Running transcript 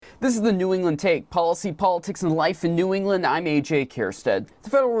This is the New England Take, policy, politics, and life in New England. I'm AJ Kierstead. The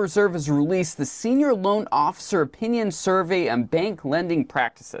Federal Reserve has released the Senior Loan Officer Opinion Survey on Bank Lending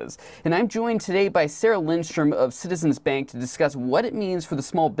Practices. And I'm joined today by Sarah Lindstrom of Citizens Bank to discuss what it means for the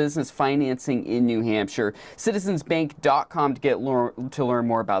small business financing in New Hampshire. Citizensbank.com to learn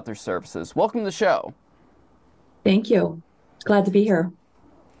more about their services. Welcome to the show. Thank you. Glad to be here.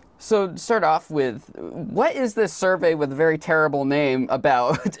 So to start off with, what is this survey with a very terrible name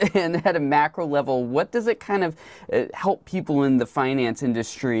about? And at a macro level, what does it kind of help people in the finance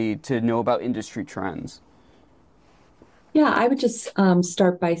industry to know about industry trends? Yeah, I would just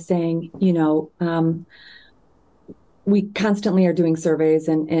start by saying, we constantly are doing surveys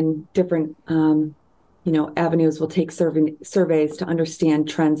and different, avenues will take surveys to understand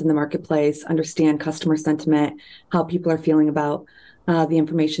trends in the marketplace, understand customer sentiment, how people are feeling about the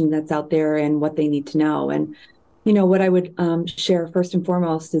information that's out there and what they need to know. And, what I would share first and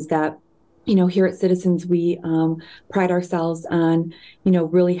foremost is that, here at Citizens, we pride ourselves on,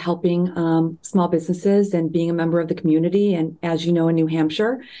 really helping small businesses and being a member of the community. And as you know, in New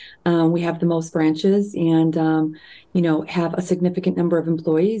Hampshire, we have the most branches and, have a significant number of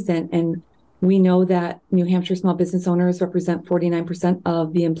employees. And we know that New Hampshire small business owners represent 49%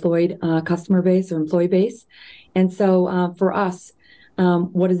 of the employed customer base or employee base. And so for us,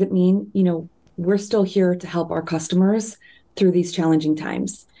 what does it mean? We're still here to help our customers through these challenging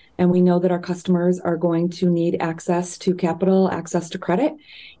times. And we know that our customers are going to need access to capital, access to credit.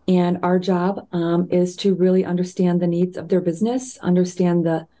 And our job is to really understand the needs of their business, understand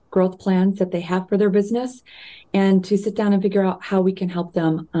the growth plans that they have for their business, and to sit down and figure out how we can help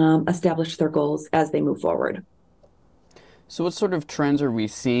them establish their goals as they move forward. So what sort of trends are we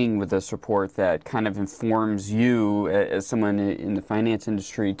seeing with this report that kind of informs you as someone in the finance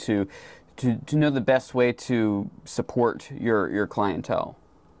industry to know the best way to support your clientele?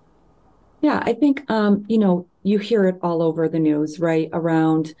 Yeah, I think, you hear it all over the news, right?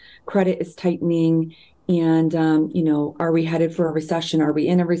 Around credit is tightening and, are we headed for a recession? Are we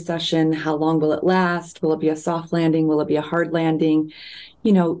in a recession? How long will it last? Will it be a soft landing? Will it be a hard landing?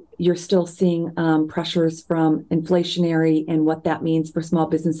 You're still seeing pressures from inflationary and what that means for small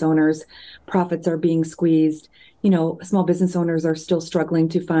business owners. Profits are being squeezed. Small business owners are still struggling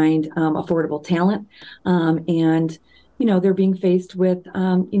to find affordable talent. And they're being faced with,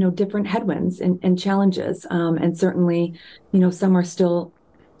 different headwinds and challenges. And certainly, some are still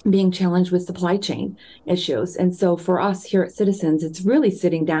being challenged with supply chain issues. And so for us here at Citizens, it's really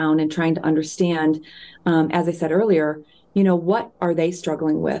sitting down and trying to understand, as I said earlier, what are they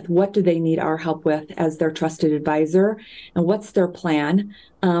struggling with? What do they need our help with as their trusted advisor? And what's their plan?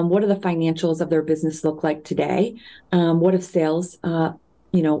 What do the financials of their business look like today? What have sales,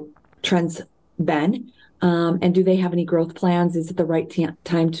 trends been? And do they have any growth plans? Is it the right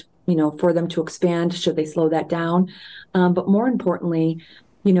time to, for them to expand? Should they slow that down? But more importantly,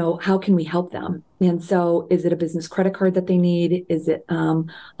 how can we help them? And so is it a business credit card that they need? Is it a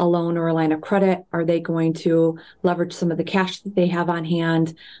loan or a line of credit? Are they going to leverage some of the cash that they have on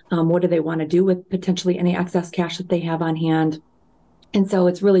hand? What do they want to do with potentially any excess cash that they have on hand? And so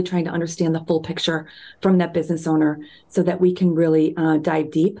it's really trying to understand the full picture from that business owner so that we can really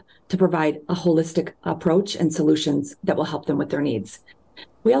dive deep to provide a holistic approach and solutions that will help them with their needs.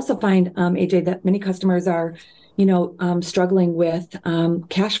 We also find, AJ, that many customers are struggling with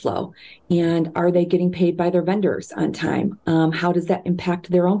cash flow, and are they getting paid by their vendors on time? How does that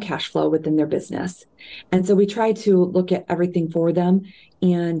impact their own cash flow within their business? And so we try to look at everything for them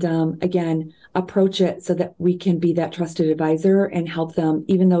and, again, approach it so that we can be that trusted advisor and help them,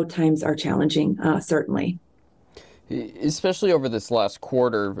 even though times are challenging, certainly. Especially over this last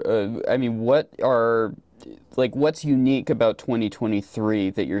quarter, what's unique about 2023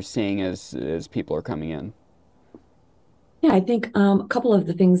 that you're seeing as people are coming in? Yeah, I think a couple of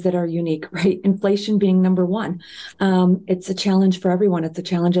the things that are unique, right? Inflation being number one. It's a challenge for everyone. It's a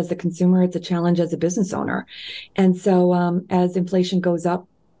challenge as a consumer. It's a challenge as a business owner. And so as inflation goes up,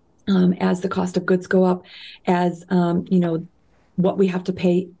 as the cost of goods go up, as, what we have to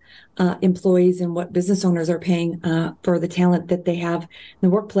pay employees and what business owners are paying for the talent that they have in the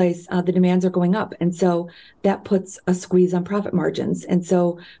workplace, the demands are going up. And so that puts a squeeze on profit margins. And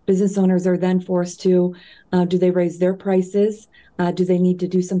so business owners are then forced to, do they raise their prices? Do they need to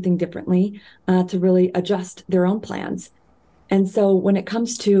do something differently to really adjust their own plans? And so when it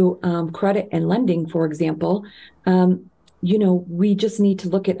comes to credit and lending, for example, we just need to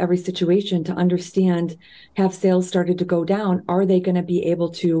look at every situation to understand, have sales started to go down? Are they going to be able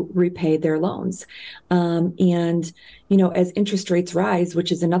to repay their loans? And as interest rates rise,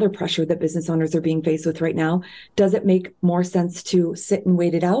 which is another pressure that business owners are being faced with right now, does it make more sense to sit and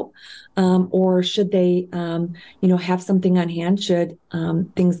wait it out? Or should they, have something on hand should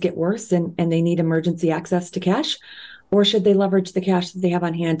things get worse and they need emergency access to cash? Or should they leverage the cash that they have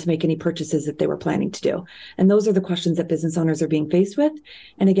on hand to make any purchases that they were planning to do? And those are the questions that business owners are being faced with.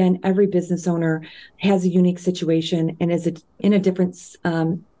 And again, every business owner has a unique situation and is in a different,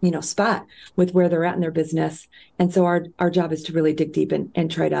 spot with where they're at in their business. And so our job is to really dig deep and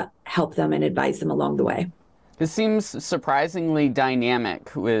try to help them and advise them along the way. It seems surprisingly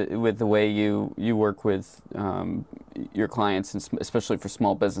dynamic with the way you work with your clients, and especially for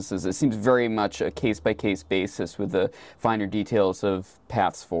small businesses. It seems very much a case-by-case basis with the finer details of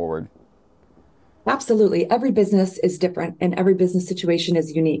paths forward. Absolutely. Every business is different and every business situation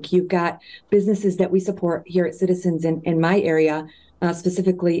is unique. You've got businesses that we support here at Citizens in my area,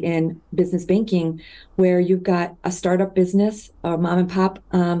 specifically in business banking, where you've got a startup business, a mom and pop,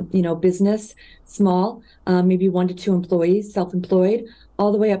 business, small, maybe 1 to 2 employees, self-employed,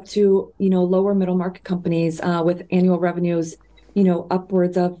 all the way up to, lower middle market companies with annual revenues,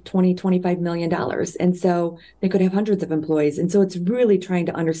 upwards of $20-25 million. And so they could have hundreds of employees. And so it's really trying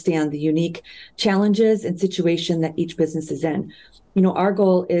to understand the unique challenges and situation that each business is in. Our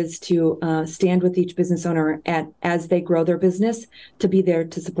goal is to stand with each business owner as they grow their business, to be there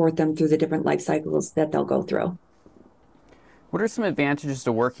to support them through the different life cycles that they'll go through. What are some advantages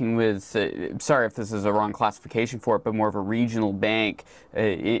to working with, sorry if this is a wrong classification for it, but more of a regional bank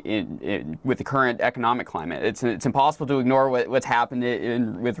with the current economic climate? It's impossible to ignore what's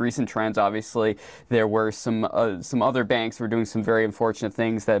happened with recent trends. Obviously, there were some other banks who were doing some very unfortunate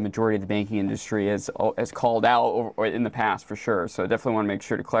things that the majority of the banking industry has called out or in the past, for sure. So I definitely want to make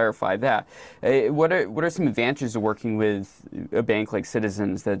sure to clarify that. What are some advantages of working with a bank like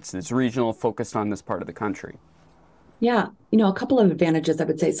Citizens that's regional, focused on this part of the country? Yeah, a couple of advantages, I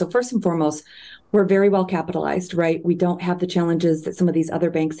would say. So first and foremost, we're very well capitalized, right? We don't have the challenges that some of these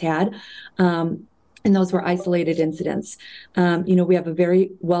other banks had. And those were isolated incidents. We have a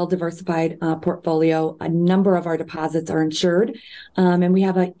very well diversified portfolio. A number of our deposits are insured, and we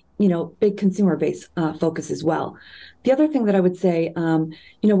have a big consumer base focus as well. The other thing that I would say,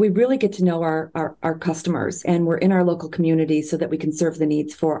 we really get to know our customers, and we're in our local communities so that we can serve the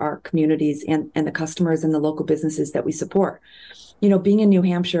needs for our communities and the customers and the local businesses that we support. Being in New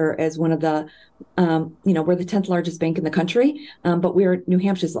Hampshire as one of the, we're the 10th largest bank in the country, but we're New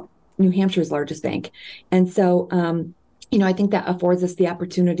Hampshire's largest bank. And so, I think that affords us the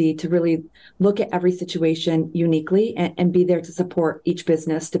opportunity to really look at every situation uniquely and be there to support each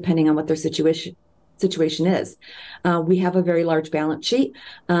business depending on what their situation is. We have a very large balance sheet,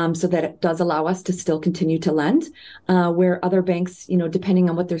 so that it does allow us to still continue to lend, where other banks, depending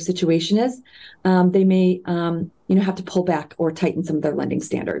on what their situation is, they may, have to pull back or tighten some of their lending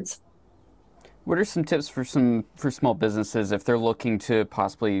standards. What are some tips for small businesses if they're looking to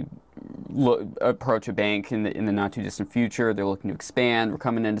possibly approach a bank in the not too distant future? They're looking to expand. We're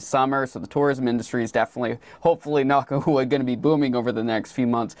coming into summer, so the tourism industry is definitely, hopefully, knock on wood, going to be booming over the next few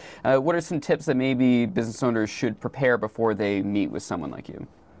months. What are some tips that maybe business owners should prepare before they meet with someone like you?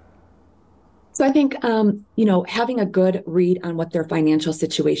 So I think, having a good read on what their financial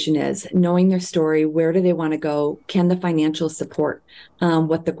situation is, knowing their story, where do they want to go? Can the financials support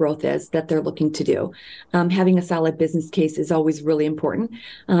what the growth is that they're looking to do? Having a solid business case is always really important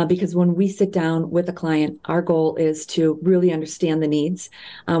because when we sit down with a client, our goal is to really understand the needs.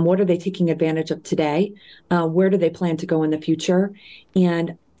 What are they taking advantage of today? Where do they plan to go in the future?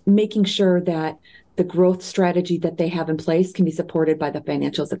 And making sure that the growth strategy that they have in place can be supported by the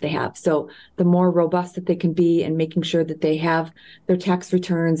financials that they have. So the more robust that they can be and making sure that they have their tax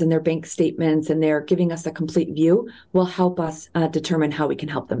returns and their bank statements and they're giving us a complete view will help us determine how we can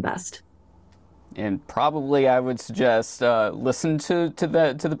help them best. And probably I would suggest listen to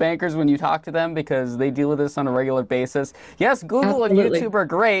the bankers when you talk to them because they deal with this on a regular basis. Yes, Google Absolutely. and YouTube are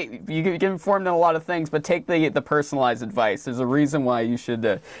great. You get informed on a lot of things, but take the personalized advice. There's a reason why you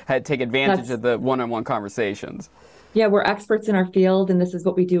should take advantage of the one-on-one conversations. Yeah, we're experts in our field, and this is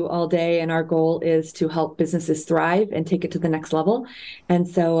what we do all day. And our goal is to help businesses thrive and take it to the next level. And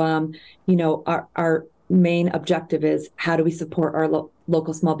so, our main objective is how do we support our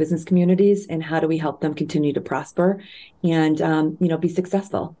local small business communities and how do we help them continue to prosper and, be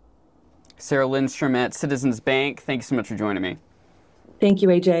successful. Sarah Lindstrom at Citizens Bank, thank you so much for joining me. Thank you,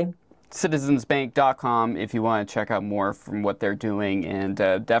 AJ. citizensbank.com if you want to check out more from what they're doing, and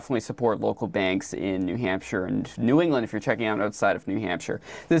definitely support local banks in New Hampshire and New England if you're checking out outside of New Hampshire.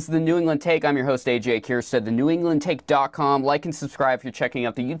 This is the New England Take. I'm your host, AJ Kierstead, the NewEnglandTake.com. Like and subscribe if you're checking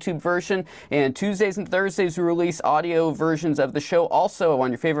out the YouTube version, and Tuesdays and Thursdays we release audio versions of the show also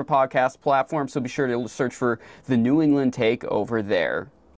on your favorite podcast platform, so be sure to search for the New England Take over there.